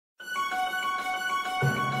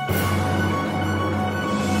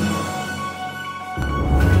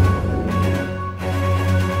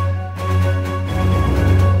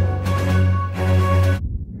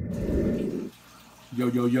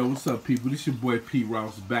Yo, what's up, people? This your boy Pete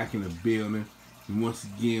Ross back in the building. And once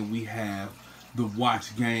again, we have the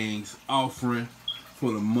Watch Gangs offering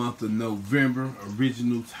for the month of November.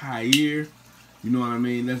 Original Tire. You know what I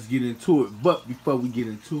mean? Let's get into it. But before we get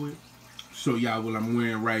into it, show y'all what I'm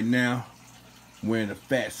wearing right now. I'm wearing a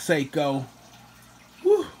Fat Seiko.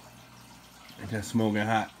 Woo! Ain't that smoking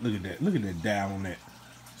hot? Look at that. Look at that dial on that.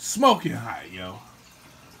 Smoking hot, yo.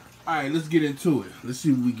 Alright, let's get into it. Let's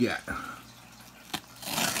see what we got.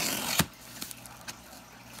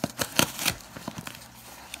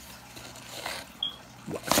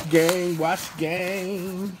 Watch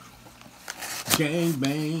gang. Gang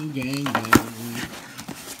bang, gang bang.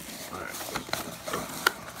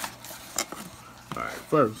 Alright,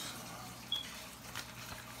 first,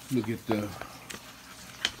 look at the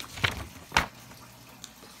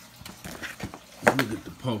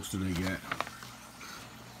poster they got.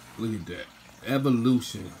 Look at that.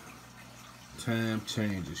 Evolution. Time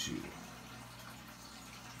changes you.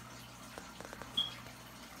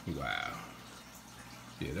 Wow.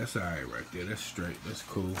 Yeah, that's alright right there. That's straight. That's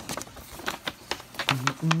cool.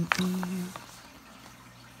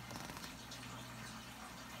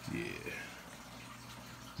 Yeah.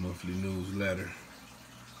 Monthly newsletter.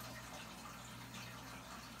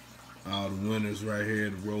 All the winners right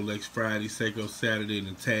here. The Rolex Friday, Seiko Saturday, and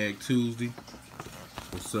the Tag Tuesday.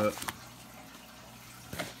 What's up?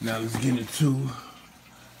 Now let's get into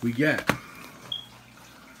we got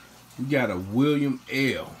a William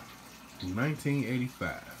L. 1985.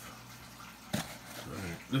 Right,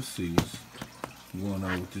 let's see what's going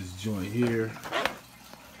on with this joint here.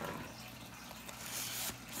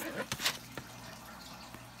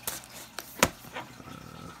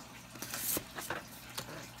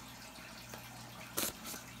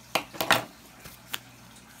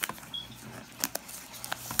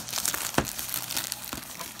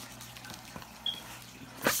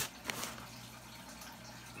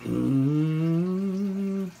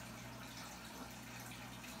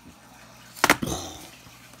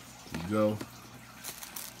 Go.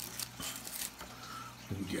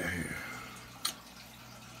 What we got here?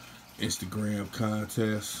 Instagram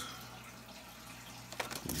contest.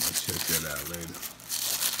 We'll check that out later.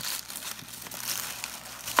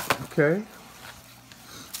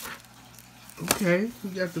 Okay, we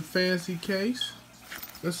got the fancy case.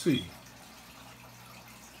 Let's see.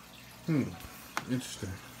 Interesting.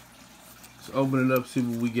 Let's open it up, see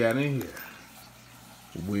what we got in here.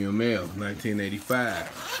 William L.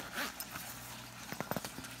 1985.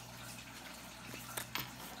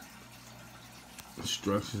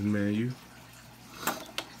 Instructions menu.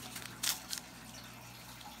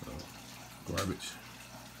 Garbage.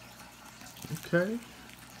 Okay.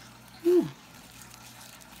 Woo.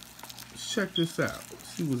 Let's check this out. Let's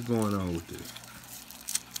see what's going on with this.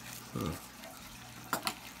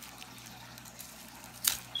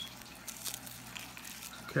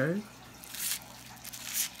 Okay.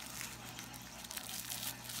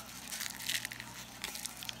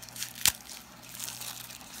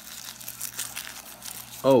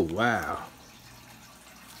 Oh, wow.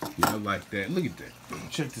 Yeah, I like that. Look at that.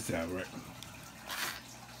 Check this out, right?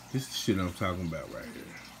 This is the shit I'm talking about right here.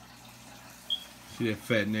 See that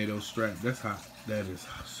fat NATO strap? That's hot. That is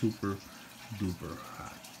super duper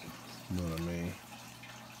hot. You know what I mean?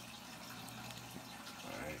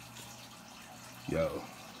 Alright. Yo.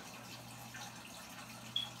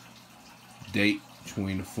 Date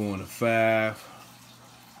between the 4 and the 5.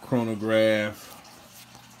 Chronograph.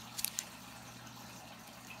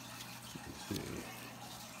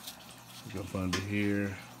 Look up under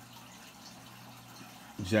here.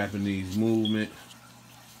 Japanese movement.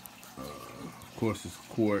 Of course, it's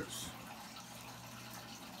quartz.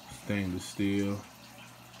 Stainless steel.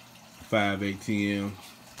 5 ATM.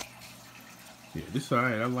 Yeah, this is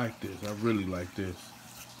alright. I like this. I really like this.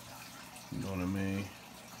 You know what I mean?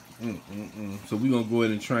 So we're going to go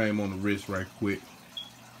ahead and try him on the wrist right quick.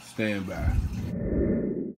 Stand by.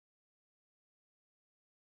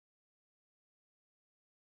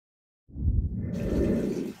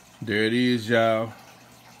 There it is, y'all.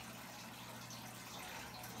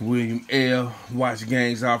 William L. Watch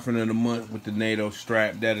Gangs offering of the month with the NATO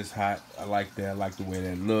strap. That is hot. I like that. I like the way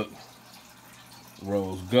that look.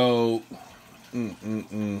 Rose gold.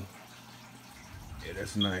 Yeah,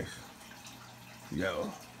 that's nice.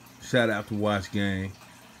 Yo, shout out to Watch Gang.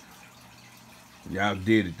 Y'all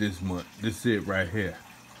did it this month. This is it right here.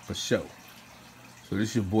 For sure. So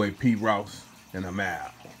this your boy Pete Ross, and I'm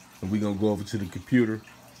out. And we gonna go over to the computer.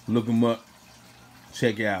 Look them up,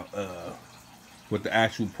 check out what the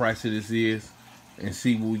actual price of this is, and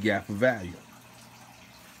see what we got for value.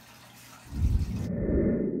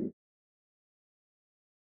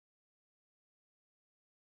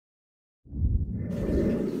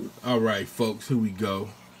 All right, folks, here we go.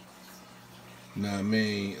 Now, I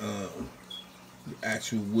mean, the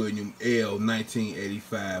actual William L.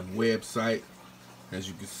 1985 website. As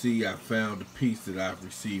you can see, I found the piece that I've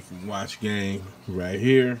received from Watch Game right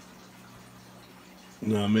here. You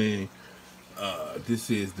know what I mean?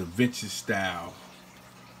 This is the vintage style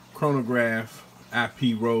chronograph,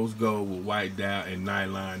 IP rose gold with white dial and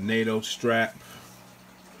nylon NATO strap.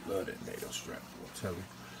 Love that NATO strap, I'll tell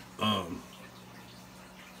you.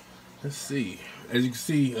 Let's see. As you can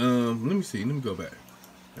see, let me go back.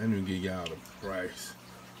 I didn't even give y'all the price.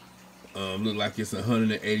 Look like it's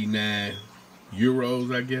 189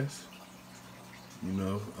 euros, I guess. You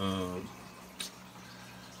know,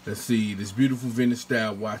 let's see. This beautiful vintage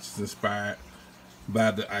style watch is inspired by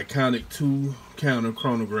the iconic 2-counter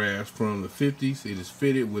chronographs from the 50s. It is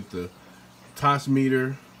fitted with the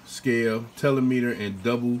Taussmeter scale, telemeter, and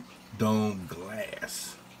double dome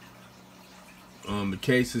glass. The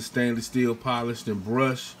case is stainless steel, polished and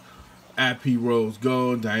brushed. IP rose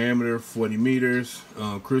gold, diameter 40 meters,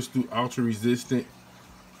 crystal ultra resistant,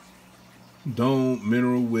 dome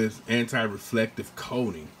mineral with anti-reflective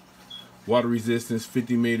coating, water resistance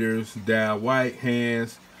 50 meters, dial white,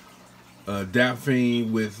 hands,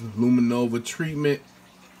 Dauphine with Luminova treatment.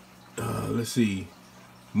 Let's see,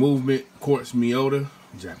 movement quartz Miyota,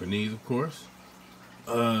 Japanese of course.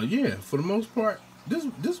 Yeah, for the most part,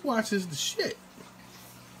 this watch is the shit.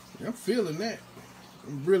 I'm feeling that.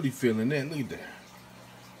 I'm really feeling that. Look at that.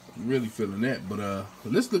 I'm really feeling that. But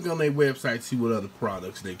let's look on their website, see what other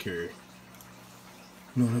products they carry.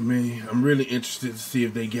 You know what I mean? I'm really interested to see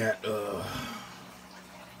if they got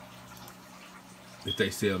if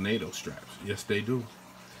they sell NATO straps. Yes, they do.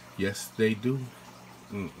 Yes, they do.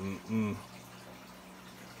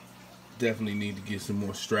 Definitely need to get some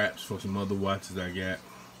more straps for some other watches I got.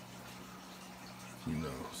 You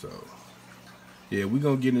know, so yeah, we're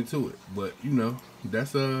gonna get into it. But you know,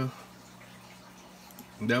 that's that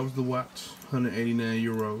was the watch, 189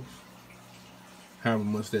 euros. However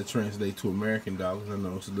much that translates to American dollars, I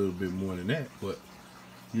know it's a little bit more than that, but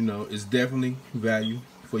you know, it's definitely value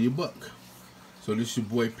for your buck. So this is your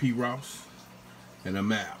boy P. Ross, and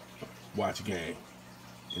I'm out. Watch Game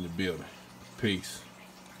in the building. Peace.